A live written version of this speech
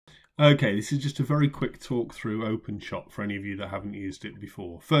Okay, this is just a very quick talk through OpenShot for any of you that haven't used it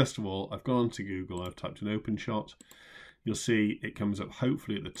before. First of all, I've gone to Google, I've typed in OpenShot. You'll see it comes up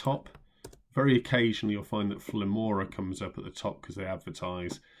hopefully at the top. Very occasionally you'll find that Filmora comes up at the top because they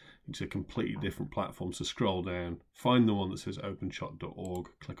advertise. It's a completely different platform, so scroll down, find the one that says openshot.org,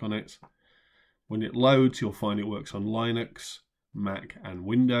 click on it. When it loads, you'll find it works on Linux, Mac and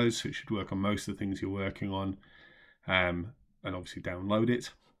Windows, so it should work on most of the things you're working on, and obviously download it.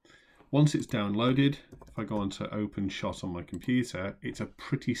 Once it's downloaded, if I go onto OpenShot on my computer, it's a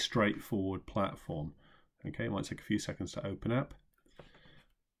pretty straightforward platform. Okay, it might take a few seconds to open up.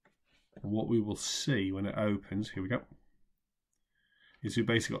 And what we will see when it opens, here we go, is we've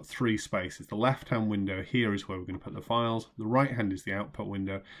basically got three spaces. The left-hand window here is where we're going to put the files. The right-hand is the output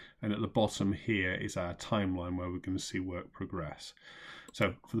window. And at the bottom here is our timeline where we're going to see work progress.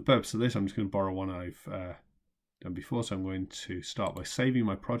 So for the purpose of this, I'm just going to borrow one I've done before. So I'm going to start by saving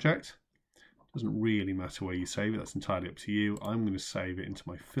my project. It doesn't really matter where you save it. That's entirely up to you. I'm going to save it into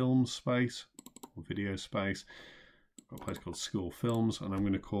my film space or video space. I've got a place called School Films, and I'm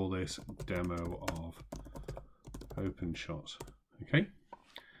going to call this Demo of OpenShot. Okay.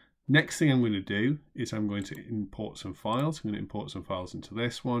 Next thing I'm going to do is I'm going to import some files. I'm going to import some files into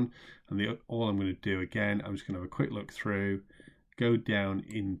this one, and all I'm going to do again, I'm just going to have a quick look through, go down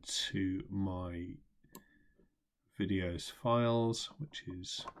into my videos files, which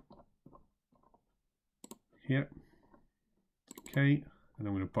is here. Okay, and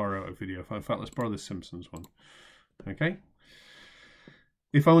I'm going to borrow a video file. In fact, let's borrow the Simpsons one. Okay.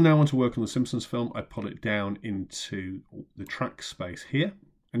 If I now want to work on the Simpsons film, I pull it down into the track space here.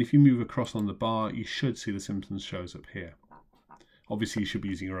 And if you move across on the bar, you should see the Simpsons shows up here. Obviously, you should be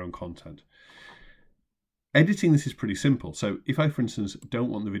using your own content. Editing this is pretty simple. So if I, for instance, don't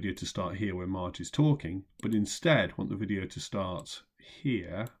want the video to start here where Marge is talking, but instead want the video to start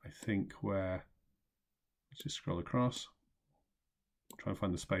here, I think where, let's just scroll across, try and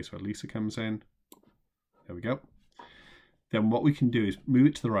find the space where Lisa comes in. There we go. Then what we can do is move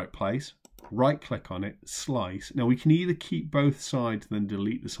it to the right place, right click on it, slice. Now we can either keep both sides and then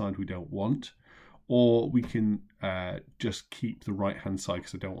delete the side we don't want, or we can just keep the right hand side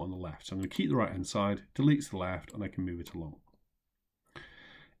because I don't want the left. So I'm going to keep the right hand side, deletes the left, and I can move it along.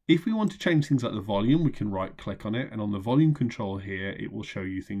 If we want to change things like the volume, we can right click on it, and on the volume control here, it will show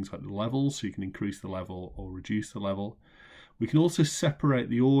you things like the levels, so you can increase the level or reduce the level. We can also separate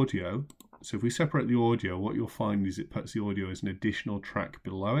the audio. So if we separate the audio, what you'll find is it puts the audio as an additional track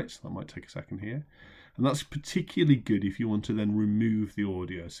below it. So that might take a second here. And that's particularly good if you want to then remove the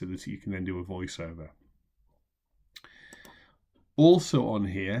audio so that you can then do a voiceover. Also on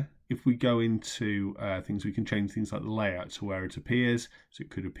here, if we go into things, we can change things like the layout to where it appears. So it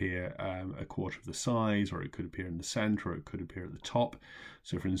could appear a quarter of the size, or it could appear in the center, or it could appear at the top.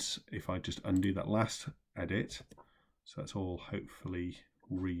 So for instance, if I just undo that last edit, so that's all hopefully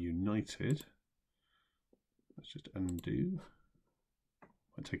reunited. Let's just undo.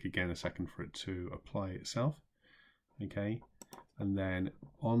 Might take again a second for it to apply itself. Okay, and then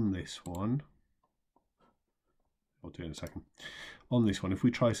on this one, I'll do it in a second. On this one, if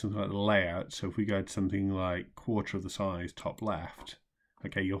we try something like the layout, so if we go to something like quarter of the size, top left,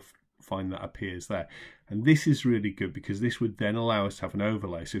 okay, you'll find that appears there. And this is really good because this would then allow us to have an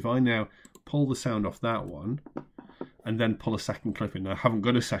overlay. So if I now pull the sound off that one, and then pull a second clip in. Now, I haven't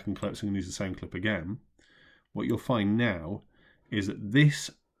got a second clip, so I'm going to use the same clip again. What you'll find now is that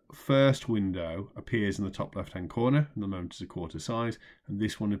this first window appears in the top left-hand corner, and the moment is a quarter size, and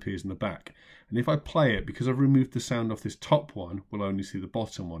this one appears in the back. And if I play it, because I've removed the sound off this top one, we'll only see the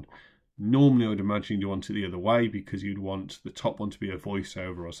bottom one. Normally, I would imagine you'd want it the other way, because you'd want the top one to be a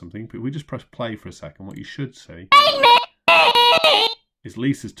voiceover or something. But if we just press play for a second, what you should see is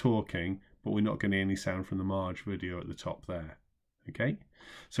Lisa's talking, but we're not getting any sound from the Marge video at the top there. Okay,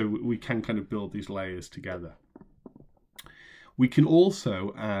 so we can kind of build these layers together. We can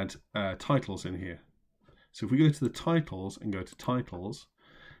also add titles in here. So if we go to the titles and go to titles,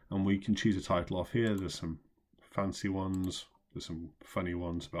 and we can choose a title off here. There's some fancy ones, there's some funny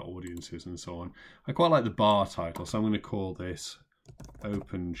ones about audiences and so on. I quite like the bar title, so I'm going to call this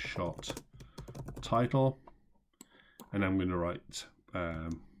OpenShot title, and I'm going to write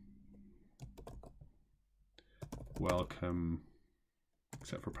welcome,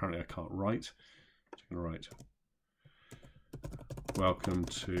 except for apparently I can't write. I'm going to write welcome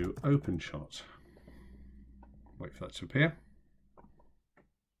to OpenShot. Wait for that to appear.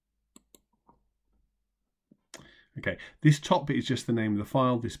 Okay, this top bit is just the name of the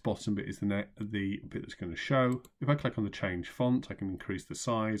file. This bottom bit is the bit that's going to show. If I click on the change font, I can increase the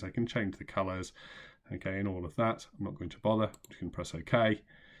size, I can change the colors, okay, and all of that. I'm not going to bother. I'm just going to press OK.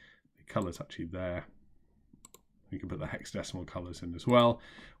 The colour's actually there. You can put the hexadecimal colours in as well.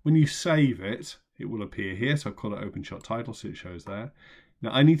 When you save it, it will appear here. So I've called it OpenShot title, so it shows there.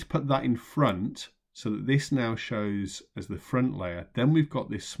 Now I need to put that in front so that this now shows as the front layer. Then we've got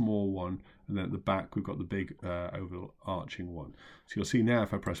this small one, and then at the back we've got the big overarching one. So you'll see now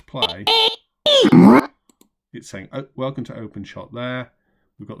if I press play, it's saying, oh, welcome to OpenShot there.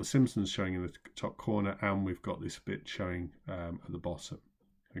 We've got the Simpsons showing in the top corner, and we've got this bit showing at the bottom.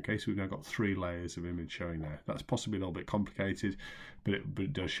 Okay, so we've now got 3 layers of image showing there. That's possibly a little bit complicated, but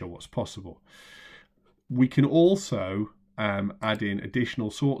it does show what's possible. We can also add in additional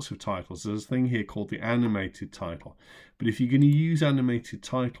sorts of titles. There's a thing here called the animated title. But if you're going to use animated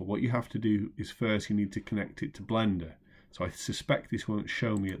title, what you have to do is first you need to connect it to Blender. So I suspect this won't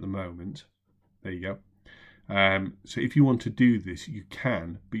show me at the moment. There you go. So if you want to do this, you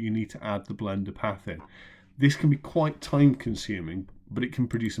can, but you need to add the Blender path in. This can be quite time consuming, but it can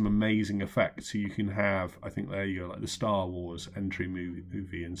produce some amazing effects. So you can have, I think there you go, like the Star Wars entry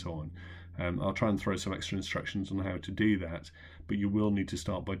movie and so on. I'll try and throw some extra instructions on how to do that, but you will need to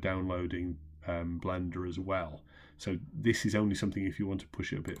start by downloading Blender as well. So this is only something if you want to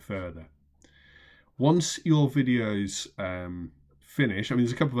push it a bit further. Once your video's finish, I mean,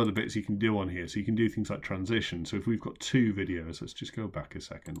 there's a couple of other bits you can do on here. So you can do things like transition. So if we've got 2 videos, let's just go back a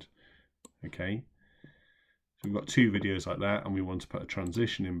second. Okay. So we've got 2 videos like that, and we want to put a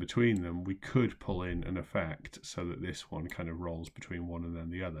transition in between them. We could pull in an effect so that this one kind of rolls between one and then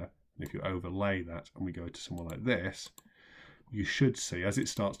the other. And if you overlay that and we go to somewhere like this, you should see as it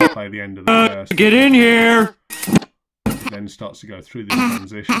starts to play the end of the first. Get in here! It then starts to go through this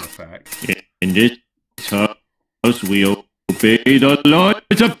transition effect. In this house, we obey the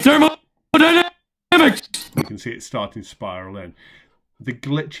laws of thermodynamics. You can see it starting to spiral in. The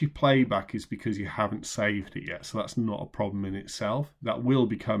glitchy playback is because you haven't saved it yet, so that's not a problem in itself. That will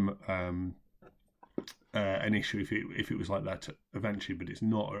become an issue if it was like that eventually, but it's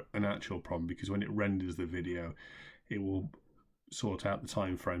not an actual problem because when it renders the video, it will sort out the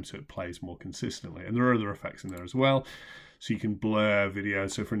time frame so it plays more consistently. And there are other effects in there as well, so you can blur video.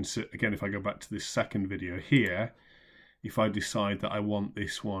 So for instance, again, if I go back to this second video here, if I decide that I want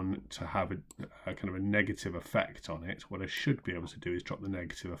this one to have a kind of a negative effect on it, what I should be able to do is drop the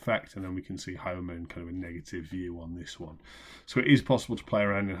negative effect, and then we can see home and kind of a negative view on this one. So it is possible to play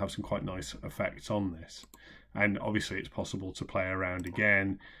around and have some quite nice effects on this. And obviously it's possible to play around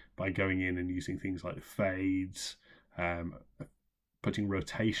again by going in and using things like fades, putting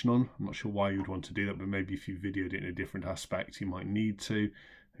rotation on. I'm not sure why you would want to do that, but maybe if you videoed it in a different aspect, you might need to.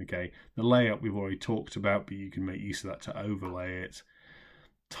 Okay, the layout we've already talked about, but you can make use of that to overlay it.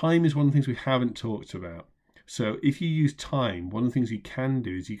 Time is one of the things we haven't talked about. So if you use time, one of the things you can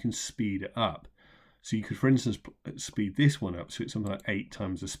do is you can speed it up. So you could, for instance, speed this one up so it's something like 8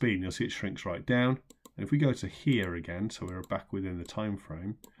 times the speed, and you'll see it shrinks right down. And if we go to here again, so we're back within the time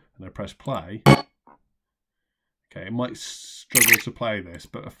frame, and I press play, okay, it might struggle to play this,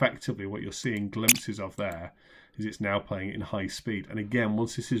 but effectively what you're seeing glimpses of there is it's now playing it in high speed. And again,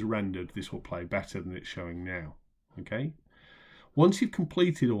 once this is rendered, this will play better than it's showing now. Okay. Once you've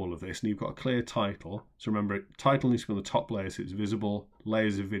completed all of this and you've got a clear title, so remember, title needs to be on the top layer so it's visible,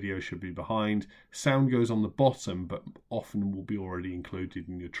 layers of video should be behind, sound goes on the bottom, but often will be already included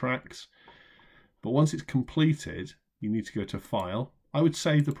in your tracks. But once it's completed, you need to go to File. I would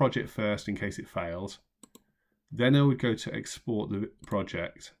save the project first in case it fails. Then I would go to Export the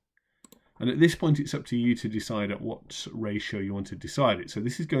project. And at this point, it's up to you to decide at what ratio you want to decide it. So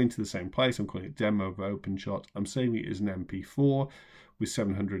this is going to the same place. I'm calling it Demo of OpenShot. I'm saving it as an MP4 with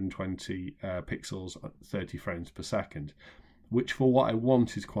 720 pixels at 30 frames per second, which for what I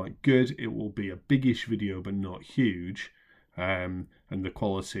want is quite good. It will be a biggish video, but not huge. And the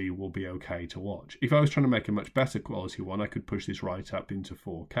quality will be okay to watch. If I was trying to make a much better quality one, I could push this right up into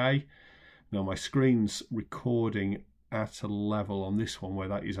 4K. Now my screen's recording at a level on this one where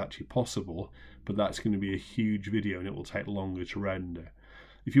that is actually possible, but that's going to be a huge video and it will take longer to render.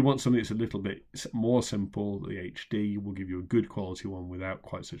 If you want something that's a little bit more simple, the HD will give you a good quality one without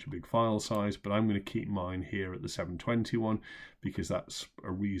quite such a big file size, but I'm going to keep mine here at the 720 one because that's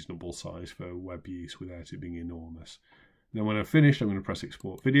a reasonable size for web use without it being enormous. Then when I've finished, I'm going to press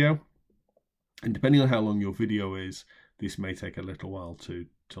Export Video, and depending on how long your video is, this may take a little while to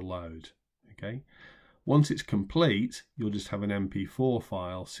load. Okay. Once it's complete, you'll just have an MP4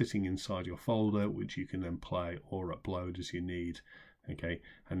 file sitting inside your folder, which you can then play or upload as you need. Okay,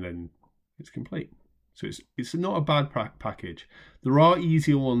 and then it's complete. So it's not a bad package. There are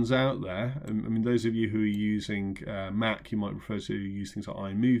easier ones out there. I mean, those of you who are using Mac, you might refer to use things like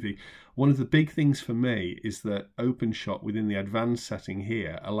iMovie. One of the big things for me is that OpenShot within the advanced setting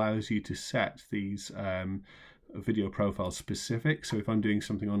here allows you to set these video profiles specific. So if I'm doing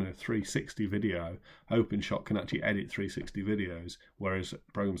something on a 360 video, OpenShot can actually edit 360 videos, whereas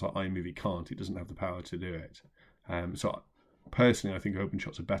programs like iMovie can't. It doesn't have the power to do it. So personally, I think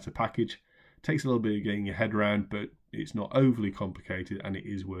OpenShot's a better package. Takes a little bit of getting your head around, but it's not overly complicated and it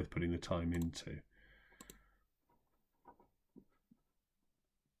is worth putting the time into.